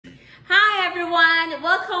everyone,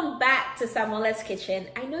 welcome back to Samuela's Kitchen.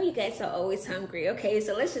 I know you guys are always hungry, okay,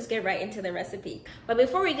 so let's just get right into the recipe. But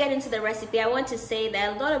before we get into the recipe, I want to say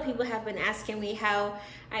that a lot of people have been asking me how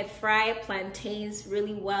I fry plantains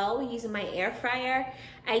really well using my air fryer.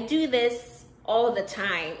 I do this all the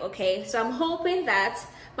time, okay, so I'm hoping that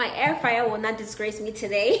my air fryer will not disgrace me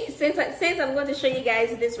today since I'm going to show you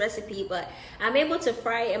guys this recipe. But I'm able to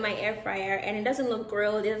fry it in my air fryer and it doesn't look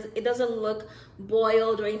grilled, it doesn't look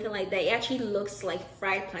boiled or anything like that. It actually looks like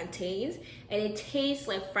fried plantains and it tastes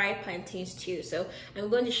like fried plantains too. So I'm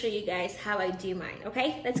going to show you guys how I do mine.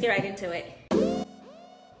 Okay, let's get right into it.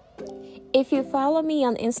 If you follow me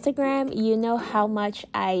on Instagram, you know how much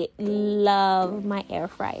I love my air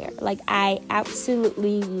fryer. Like, I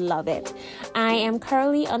absolutely love it. I am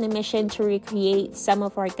currently on a mission to recreate some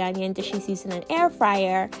of our Ghanaian dishes using an air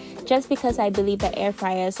fryer, just because I believe that air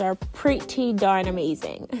fryers are pretty darn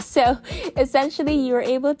amazing. So essentially, you're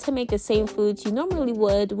able to make the same foods you normally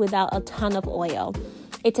would without a ton of oil.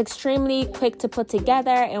 It's extremely quick to put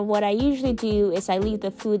together, and what I usually do is I leave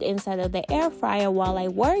the food inside of the air fryer while I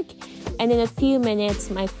work, and in a few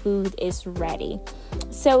minutes my food is ready.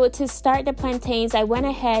 So to start the plantains, I went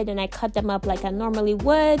ahead and I cut them up like I normally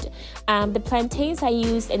would. The plantains I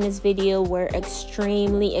used in this video were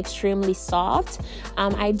extremely soft.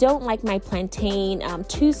 I don't like my plantain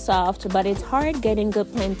too soft, but it's hard getting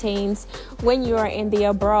good plantains when you are in the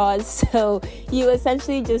abroad, so you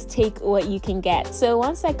essentially just take what you can get. So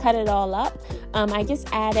once I cut it all up, I just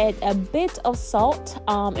added a bit of salt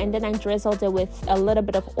and then I drizzled it with a little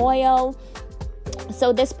bit of oil.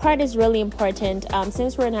 So this part is really important.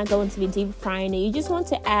 Since we're not going to be deep frying it, you just want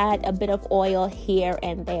to add a bit of oil here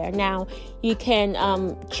and there. Now you can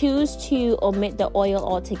choose to omit the oil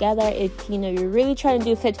altogether if you're really trying to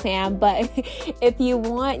do fit fam, but if you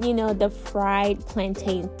want the fried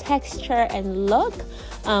plantain texture and look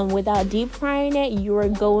without deep frying it, you are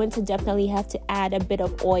going to definitely have to add a bit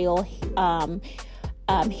of oil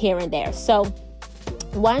here and there. So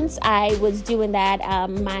once I was doing that,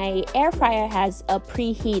 my air fryer has a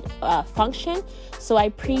preheat function. So I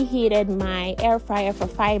preheated my air fryer for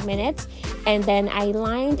 5 minutes, and then I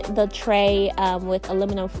lined the tray with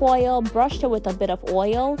aluminum foil, brushed it with a bit of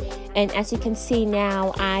oil, and as you can see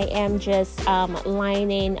now, I am just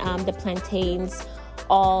lining the plantains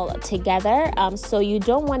all together. So you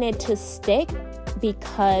don't want it to stick,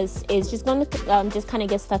 because it's just going to just kind of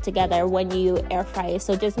get stuck together when you air fry it.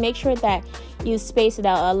 So just make sure that you space it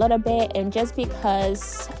out a little bit. And just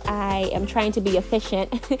because I am trying to be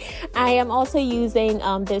efficient, I am also using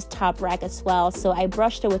this top rack as well. So I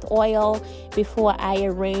brushed it with oil before I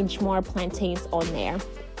arrange more plantains on there.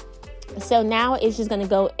 So now it's just going to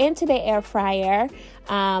go into the air fryer.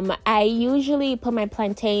 I usually put my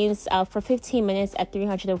plantains for 15 minutes at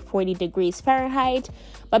 340 degrees Fahrenheit,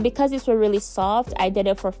 but because these were really soft, I did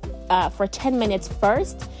it for 10 minutes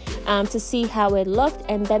first to see how it looked,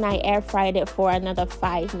 and then I air fried it for another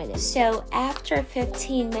 5 minutes. So after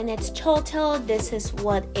 15 minutes total, this is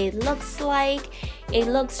what it looks like. It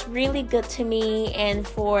looks really good to me, and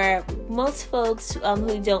for most folks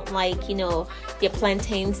who don't like their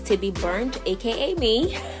plantains to be burnt, aka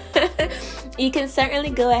me, you can certainly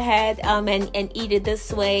go ahead and eat it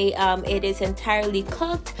this way. It is entirely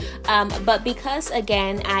cooked, but because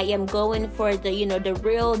again I am going for the the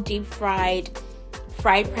real deep fried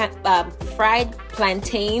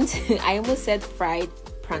plantains. I almost said fried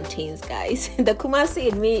plantains, guys. The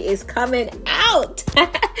Kumasi in me is coming out.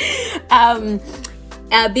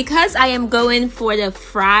 Because I am going for the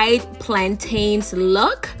fried plantains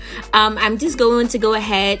look, I'm just going to go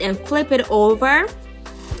ahead and flip it over.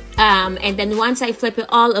 And then once I flip it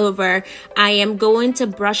all over, I am going to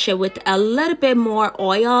brush it with a little bit more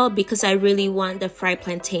oil because I really want the fried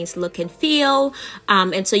plantains look and feel.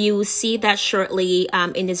 And so you will see that shortly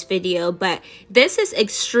in this video. But this is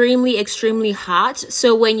extremely hot.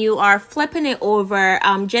 So when you are flipping it over,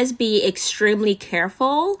 just be extremely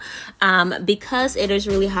careful because it is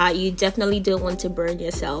really hot. You definitely don't want to burn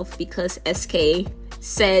yourself, because SK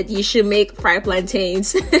said you should make fried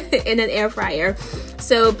plantains in an air fryer.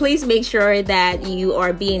 So please make sure that you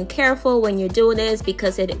are being careful when you're doing this,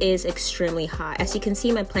 because it is extremely hot. As you can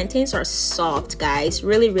see, my plantains are soft, guys,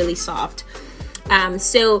 really soft.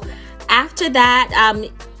 So after that,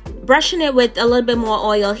 brushing it with a little bit more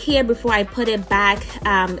oil here before I put it back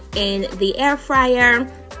in the air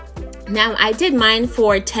fryer. Now I did mine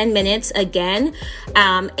for 10 minutes again,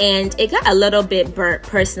 and it got a little bit burnt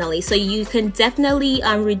personally, so you can definitely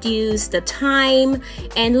reduce the time.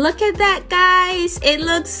 And look at that, guys, it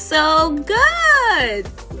looks so good.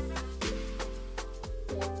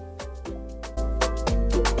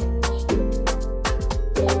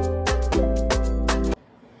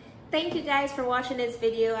 thank you guys for watching this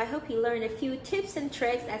video. I hope you learned a few tips and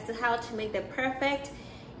tricks as to how to make the perfect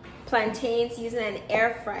plantains using an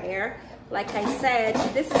air fryer. Like I said,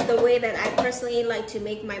 this is the way that I personally like to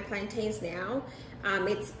make my plantains now.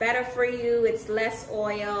 It's better for you, it's less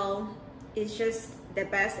oil, it's just the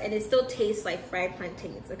best, and it still tastes like fried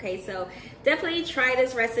plantains. Okay, so definitely try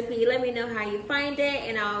this recipe. Let me know how you find it,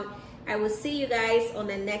 and I will see you guys on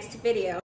the next video.